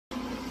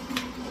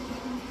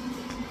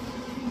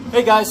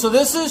Hey guys, so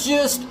this is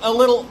just a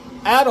little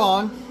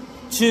add-on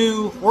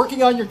to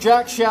working on your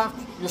jack shaft,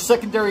 your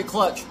secondary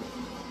clutch.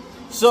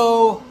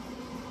 So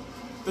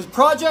the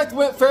project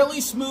went fairly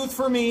smooth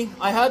for me.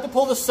 I had to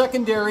pull the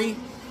secondary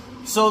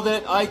so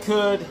that I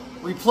could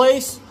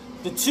replace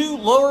the two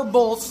lower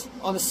bolts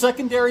on the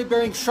secondary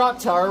bearing shock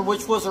tower,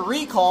 which was a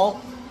recall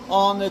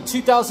on the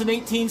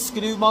 2018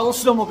 Skidoo model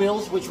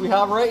snowmobiles, which we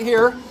have right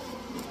here.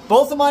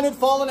 Both of mine had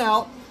fallen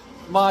out.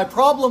 My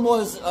problem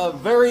was a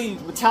very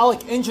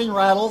metallic engine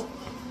rattle.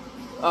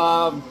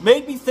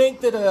 Made me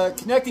think that a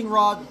connecting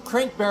rod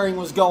crank bearing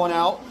was going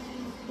out.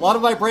 A lot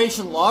of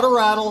vibration, a lot of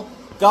rattle.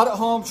 Got it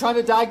home, trying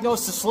to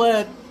diagnose the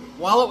sled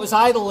while it was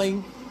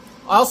idling.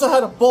 I also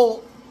had a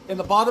bolt in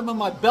the bottom of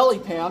my belly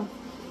pan.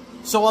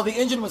 So while the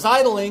engine was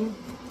idling,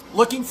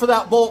 looking for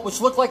that bolt, which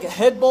looked like a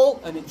head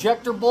bolt, an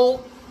ejector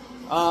bolt,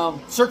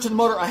 searching the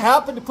motor, I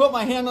happened to put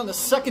my hand on the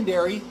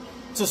secondary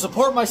to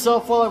support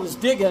myself while I was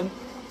digging,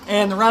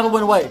 and the rattle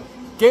went away.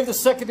 Gave the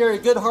secondary a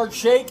good hard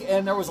shake,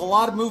 and there was a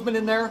lot of movement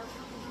in there.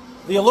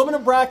 The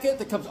aluminum bracket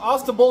that comes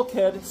off the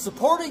bulkhead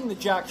supporting the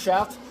jack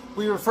shaft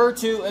we refer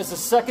to as the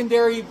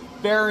secondary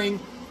bearing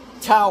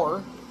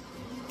tower.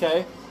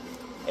 Okay,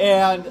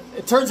 and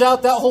it turns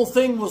out that whole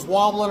thing was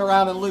wobbling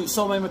around and loose.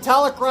 So my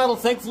metallic rattle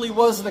thankfully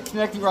wasn't a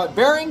connecting rod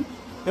bearing.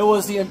 It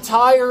was the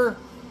entire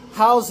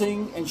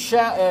housing and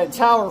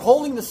tower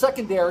holding the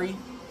secondary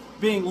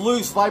being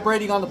loose,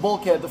 vibrating on the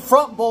bulkhead. The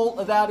front bolt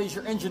of that is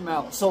your engine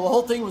mount. So the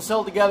whole thing was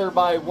held together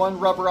by one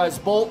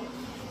rubberized bolt.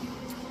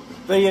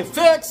 The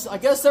fix, I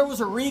guess there was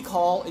a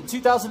recall in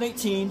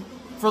 2018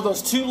 for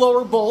those two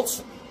lower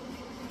bolts.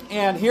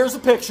 And here's a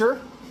picture.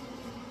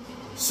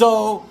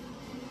 So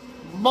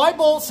my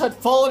bolts had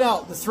fallen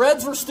out. The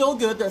threads were still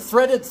good. They're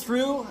threaded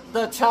through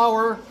the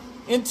tower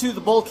into the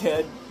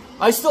bulkhead.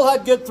 I still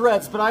had good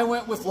threads, but I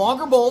went with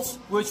longer bolts,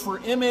 which were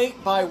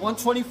M8 by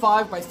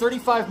 125 by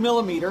 35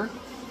 millimeter.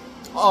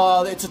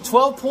 It's a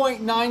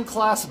 12.9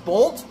 class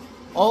bolt.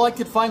 All I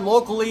could find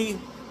locally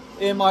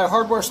in my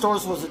hardware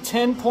stores was a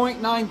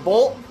 10.9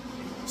 bolt.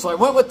 So I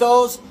went with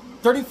those.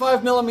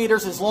 35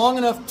 millimeters is long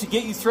enough to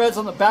get you threads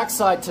on the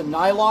backside to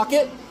nylock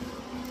it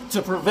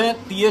to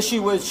prevent the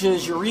issue, which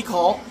is your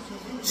recall.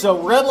 So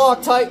red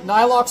Loctite,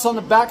 nylocks on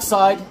the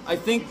backside. I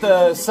think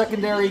the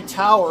secondary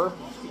tower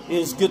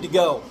is good to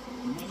go.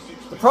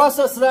 The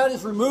process of that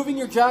is removing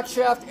your jack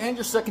shaft and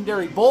your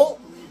secondary bolt,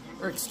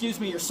 or excuse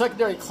me, your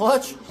secondary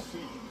clutch,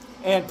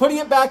 and putting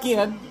it back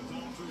in.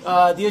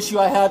 The issue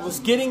I had was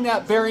getting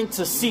that bearing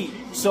to seat.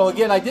 So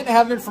again, I didn't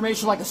have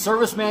information like a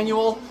service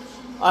manual.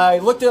 I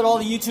looked at all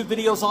the YouTube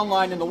videos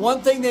online, and the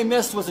one thing they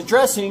missed was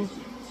addressing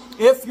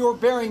if your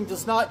bearing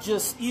does not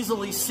just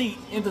easily seat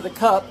into the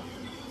cup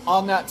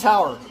on that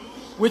tower,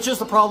 which is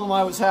the problem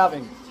I was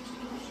having.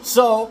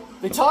 So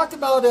they talked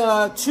about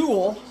a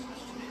tool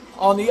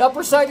on the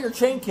upper side of your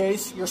chain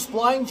case. Your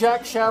spline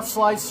jack shaft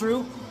slides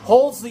through,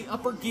 holds the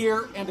upper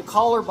gear and a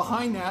collar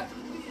behind that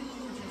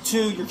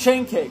to your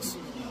chain case.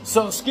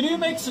 So Skidoo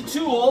makes a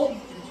tool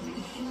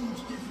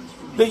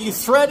that you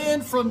thread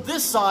in from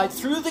this side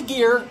through the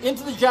gear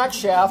into the jack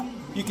shaft.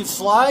 You can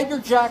slide your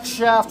jack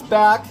shaft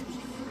back,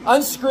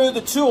 unscrew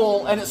the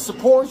tool, and it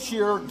supports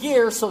your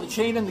gear so the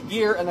chain and the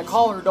gear and the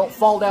collar don't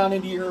fall down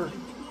into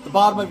the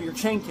bottom of your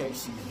chain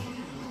case.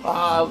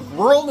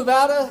 Rural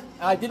Nevada,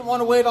 I didn't want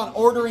to wait on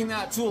ordering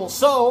that tool.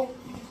 So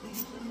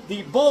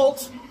the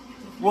bolt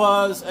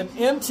was an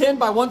M10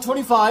 by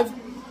 125.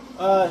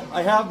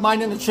 I have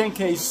mine in the chain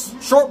case.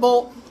 Short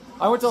bolt.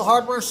 I went to the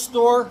hardware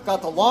store,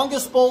 got the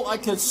longest bolt I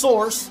could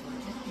source.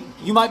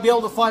 You might be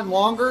able to find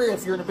longer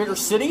if you're in a bigger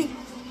city.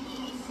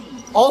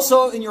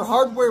 Also, in your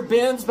hardware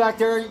bins back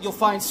there, you'll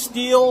find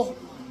steel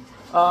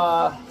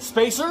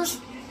spacers.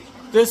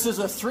 This is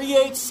a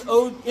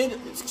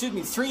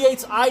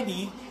 3/8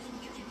 ID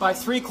by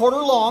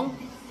 3/4 long.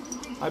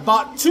 I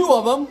bought two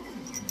of them,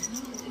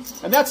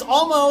 and that's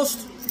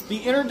almost the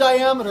inner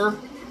diameter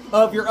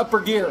of your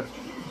upper gear.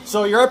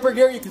 So your upper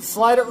gear, you can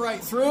slide it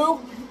right through,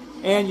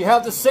 and you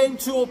have the same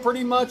tool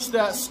pretty much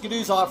that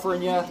Skidoo's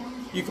offering you.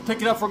 You can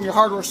pick it up from your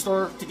hardware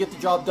store to get the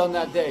job done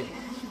that day.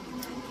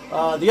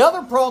 The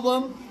other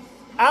problem,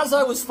 as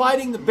I was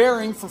fighting the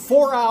bearing for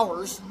 4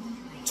 hours,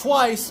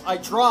 twice I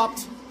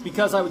dropped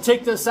because I would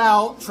take this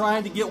out,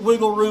 trying to get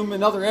wiggle room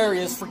in other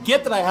areas,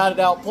 forget that I had it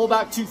out, pull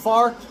back too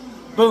far,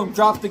 boom,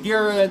 drop the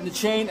gear and the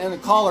chain and the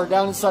collar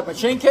down inside my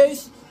chain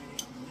case.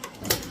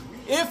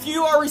 If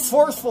you are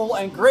resourceful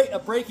and great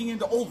at breaking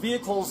into old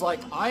vehicles like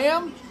I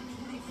am,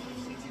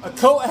 a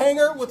coat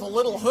hanger with a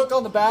little hook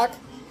on the back,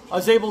 I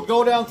was able to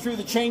go down through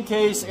the chain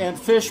case and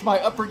fish my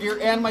upper gear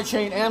and my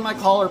chain and my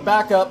collar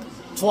back up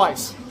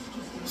twice.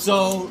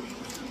 So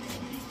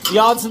the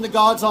odds and the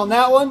gods on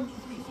that one,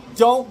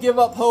 don't give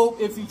up hope.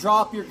 If you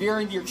drop your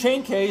gear into your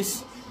chain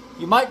case,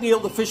 you might be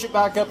able to fish it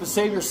back up and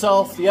save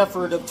yourself the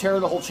effort of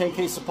tearing the whole chain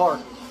case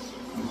apart.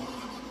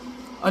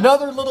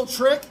 Another little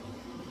trick,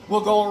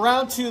 we'll go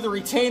around to the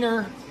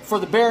retainer for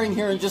the bearing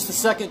here in just a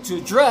second to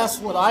address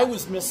what I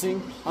was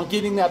missing on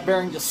getting that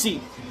bearing to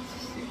seat.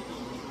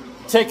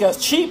 Take a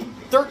cheap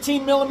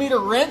 13 millimeter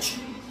wrench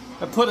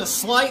and put a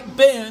slight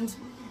bend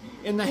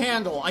in the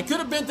handle. I could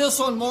have bent this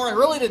one more. I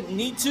really didn't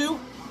need to,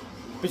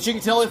 but you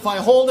can tell if I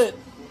hold it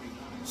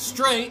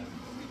straight,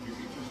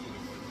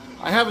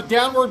 I have a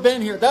downward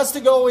bend here. That's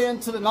to go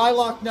into the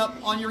nylock nut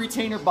on your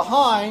retainer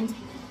behind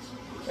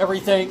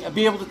everything and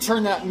be able to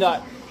turn that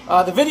nut.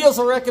 The videos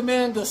will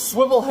recommend a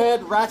swivel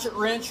head ratchet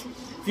wrench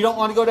if you don't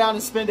want to go down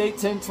and spend 8,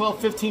 10, 12,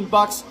 15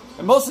 bucks.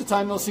 And most of the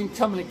time those things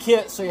come in a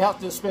kit, so you have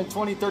to spend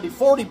 20, 30,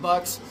 40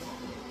 bucks.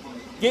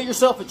 Get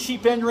yourself a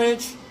cheap end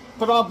wrench,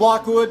 put it on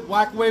block wood,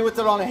 whack away with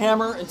it on a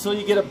hammer until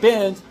you get a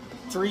bend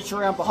to reach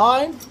around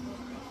behind.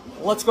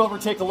 Let's go over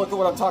and take a look at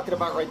what I'm talking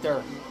about right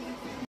there.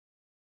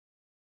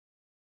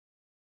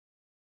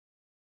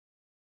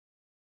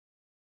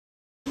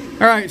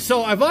 All right,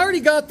 so I've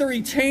already got the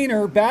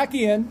retainer back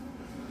in.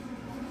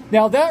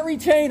 Now that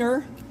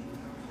retainer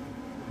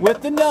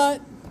with the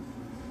nut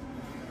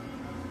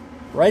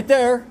right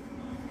there,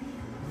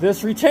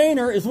 this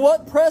retainer is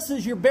what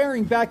presses your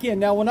bearing back in.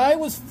 Now when I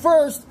was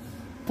first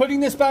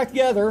putting this back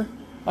together,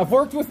 I've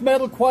worked with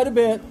metal quite a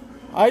bit.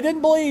 I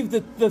didn't believe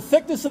that the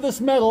thickness of this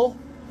metal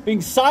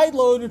being side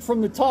loaded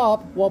from the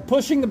top while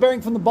pushing the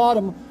bearing from the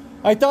bottom,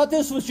 I thought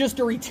this was just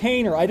a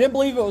retainer. I didn't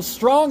believe it was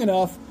strong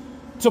enough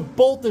to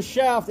bolt the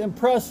shaft and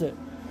press it.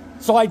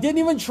 So I didn't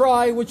even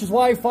try, which is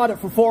why I fought it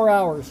for 4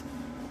 hours.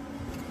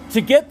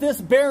 To get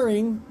this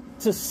bearing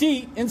to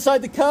seat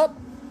inside the cup,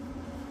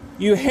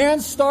 you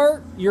hand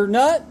start your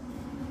nut,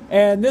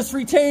 and this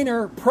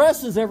retainer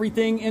presses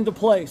everything into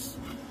place.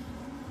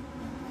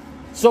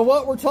 So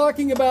what we're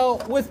talking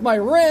about with my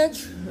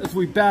wrench, as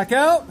we back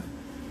out,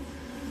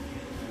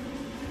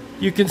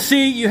 you can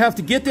see you have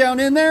to get down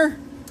in there,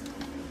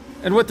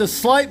 and with the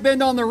slight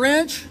bend on the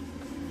wrench,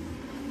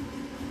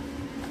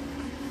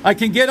 I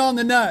can get on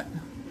the nut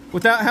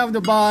without having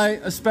to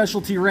buy a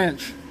specialty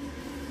wrench.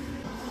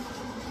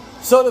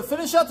 So to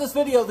finish up this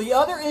video, the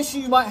other issue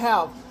you might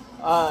have,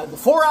 the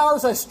 4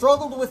 hours I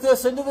struggled with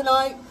this into the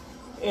night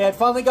and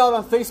finally got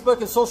on Facebook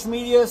and social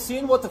media,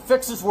 seeing what the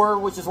fixes were,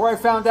 which is where I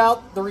found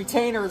out the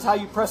retainer is how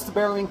you press the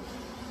bearing.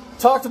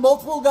 Talked to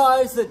multiple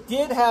guys that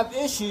did have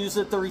issues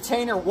that the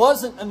retainer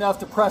wasn't enough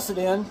to press it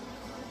in,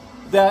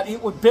 that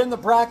it would bend the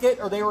bracket,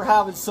 or they were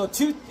having. So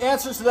 2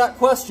 answers to that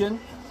question.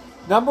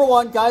 Number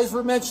 1, guys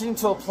were mentioning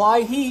to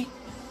apply heat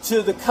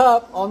to the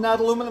cup on that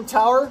aluminum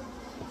tower.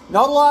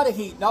 Not a lot of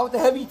heat, not with the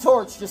heavy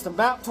torch, just a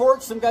map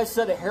torch. Some guys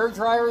said a hair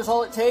dryer is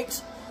all it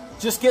takes.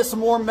 Just get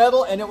some warm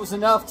metal, and it was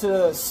enough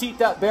to seat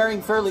that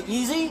bearing fairly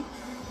easy.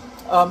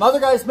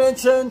 Other guys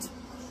mentioned,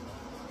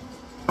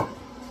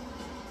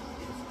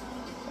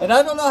 and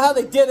I don't know how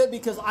they did it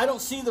because I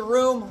don't see the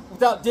room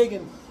without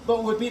digging,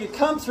 but would be to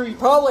come through, you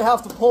probably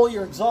have to pull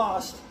your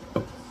exhaust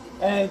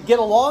and get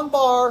a long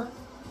bar,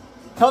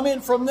 come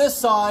in from this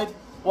side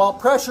while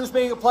pressure is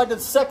being applied to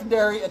the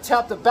secondary, and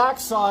tap the back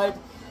side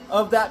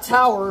of that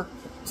tower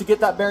to get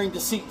that bearing to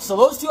seat. So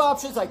those 2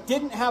 options I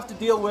didn't have to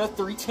deal with.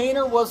 The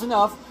retainer was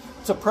enough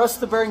to press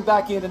the bearing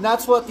back in, and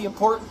that's what the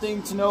important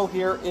thing to know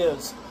here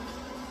is.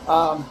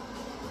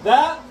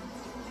 That,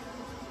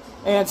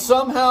 and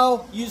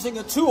somehow using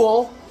a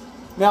tool.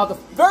 Now the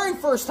very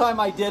first time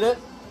I did it,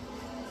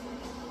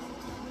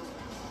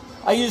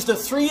 I used a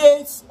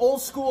 3/8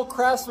 old school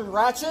Craftsman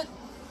ratchet,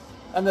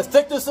 and the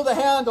thickness of the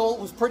handle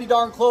was pretty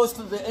darn close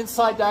to the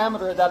inside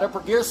diameter of that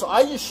upper gear, so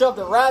I just shoved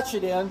the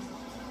ratchet in.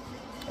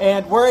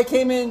 And where I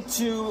came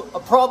into a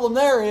problem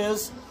there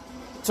is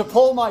to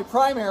pull my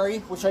primary,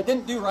 which I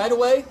didn't do right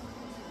away.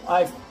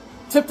 I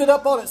tipped it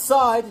up on its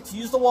side to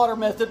use the water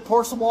method,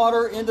 pour some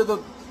water into the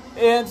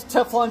end,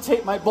 Teflon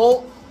tape my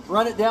bolt,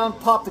 run it down,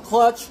 pop the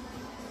clutch.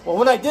 Well,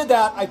 when I did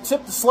that, I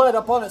tipped the sled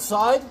up on its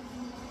side,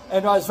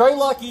 and I was very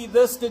lucky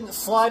this didn't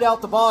slide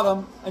out the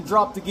bottom and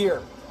drop the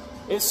gear.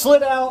 It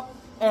slid out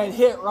and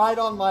hit right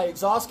on my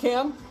exhaust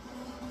cam.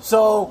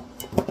 So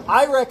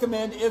I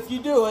recommend, if you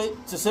do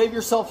it, to save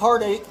yourself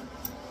heartache,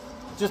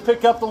 just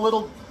pick up the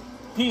little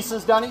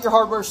pieces down at your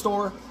hardware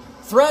store,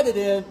 thread it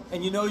in,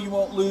 and you know you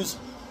won't lose.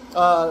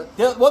 One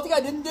thing I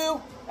didn't do,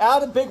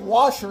 add a big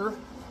washer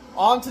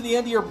onto the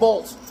end of your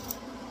bolt.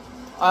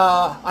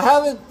 I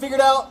haven't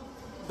figured out,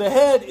 the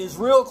head is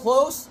real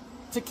close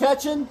to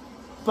catching,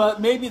 but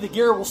maybe the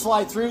gear will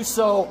slide through.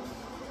 So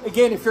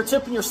again, if you're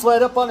tipping your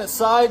sled up on its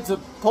side to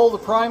pull the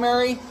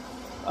primary,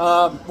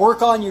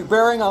 work on your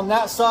bearing on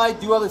that side,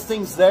 do other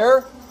things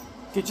there.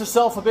 Get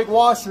yourself a big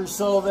washer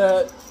so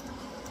that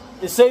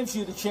it saves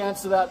you the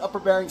chance of that upper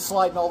bearing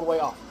sliding all the way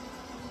off.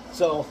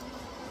 So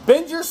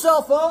bend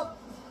yourself up,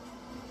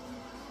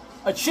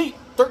 a cheap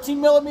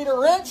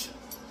 13mm wrench,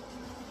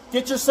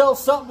 get yourself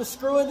something to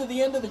screw into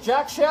the end of the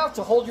jack shaft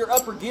to hold your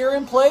upper gear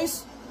in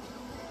place,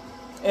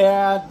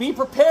 and be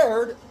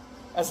prepared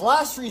as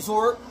last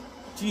resort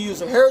to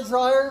use a hair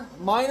dryer,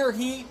 minor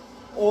heat,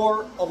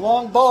 or a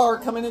long bar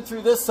coming in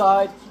through this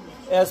side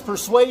as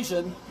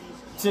persuasion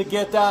to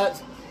get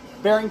that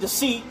bearing to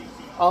seat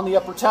on the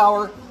upper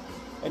tower.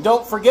 And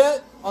don't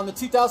forget, on the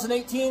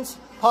 2018s,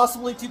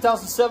 possibly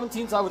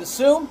 2017s, I would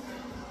assume,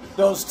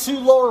 those 2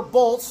 lower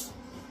bolts,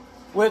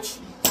 which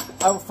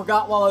I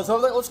forgot while I was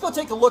over there. Let's go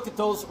take a look at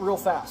those real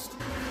fast.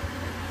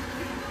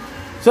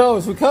 So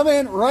as we come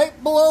in right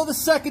below the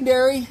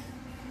secondary,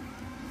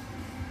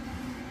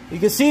 you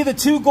can see the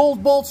two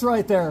gold bolts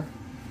right there.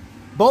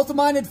 Both of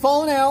mine had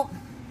fallen out.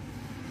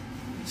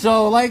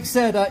 So like I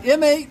said,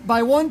 M8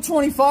 by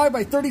 125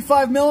 by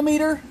 35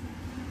 millimeter.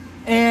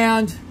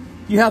 And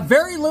you have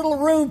very little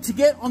room to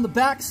get on the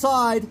back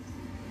side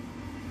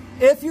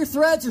if your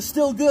threads are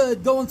still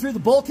good going through the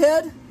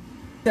bulkhead.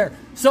 There.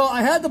 So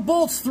I had the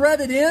bolts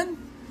threaded in.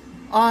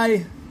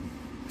 I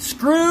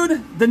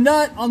screwed the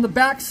nut on the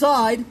back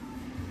side,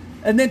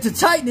 and then to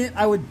tighten it,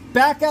 I would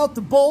back out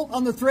the bolt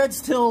on the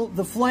threads till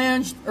the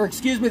flange, or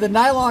excuse me, the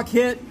nylock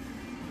hit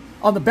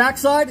on the back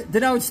side.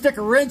 Then I would stick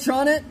a wrench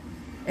on it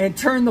and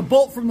turn the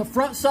bolt from the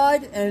front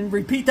side and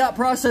repeat that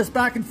process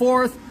back and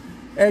forth.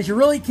 As you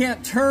really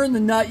can't turn the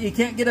nut, you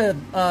can't get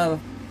a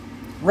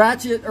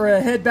ratchet or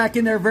a head back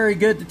in there very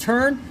good to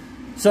turn.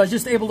 So I was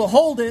just able to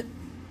hold it,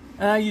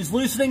 and I use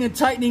loosening and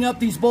tightening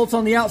up these bolts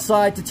on the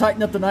outside to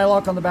tighten up the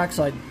nylock on the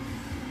backside.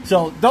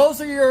 So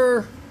those are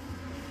your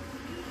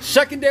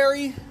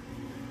secondary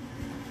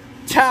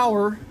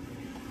tower,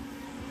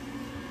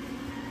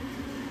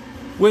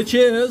 which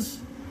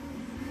is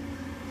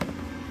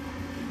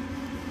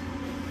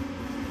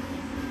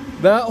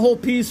that whole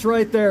piece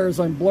right there. As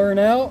I'm blurring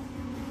out,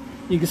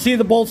 you can see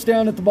the bolts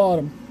down at the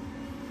bottom.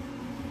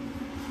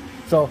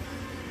 So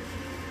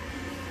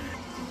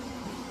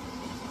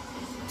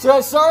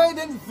guys, sorry I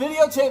didn't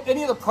videotape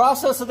any of the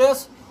process of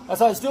this.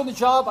 As I was doing the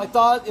job, I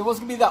thought it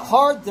wasn't going to be that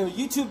hard. There are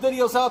YouTube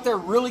videos out there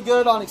really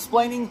good on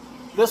explaining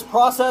this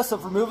process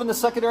of removing the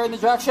secondary and the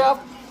jack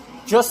shaft.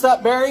 Just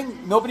that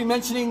bearing, nobody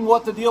mentioning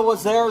what the deal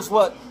was there is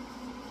what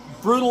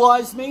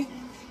brutalized me.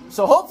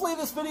 So hopefully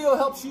this video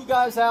helps you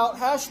guys out.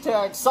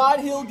 Hashtag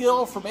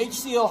SideHillGil from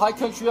HCO High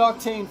Country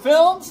Octane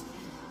Films.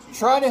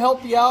 Trying to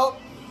help you out,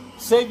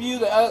 save you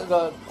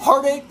the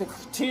heartache, the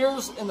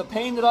tears, and the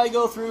pain that I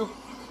go through.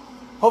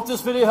 Hope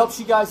this video helps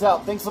you guys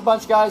out. Thanks a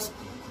bunch, guys.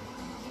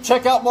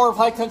 Check out more of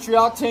High Country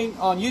Octane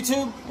on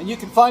YouTube, and you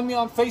can find me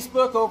on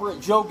Facebook over at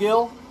Joe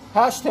Gill,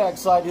 hashtag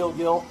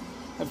SideHillGil,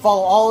 and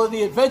follow all of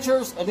the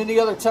adventures and any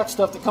other tech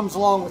stuff that comes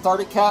along with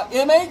Arctic Cat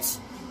M8s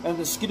and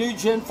the Skidoo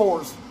Gen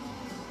 4s.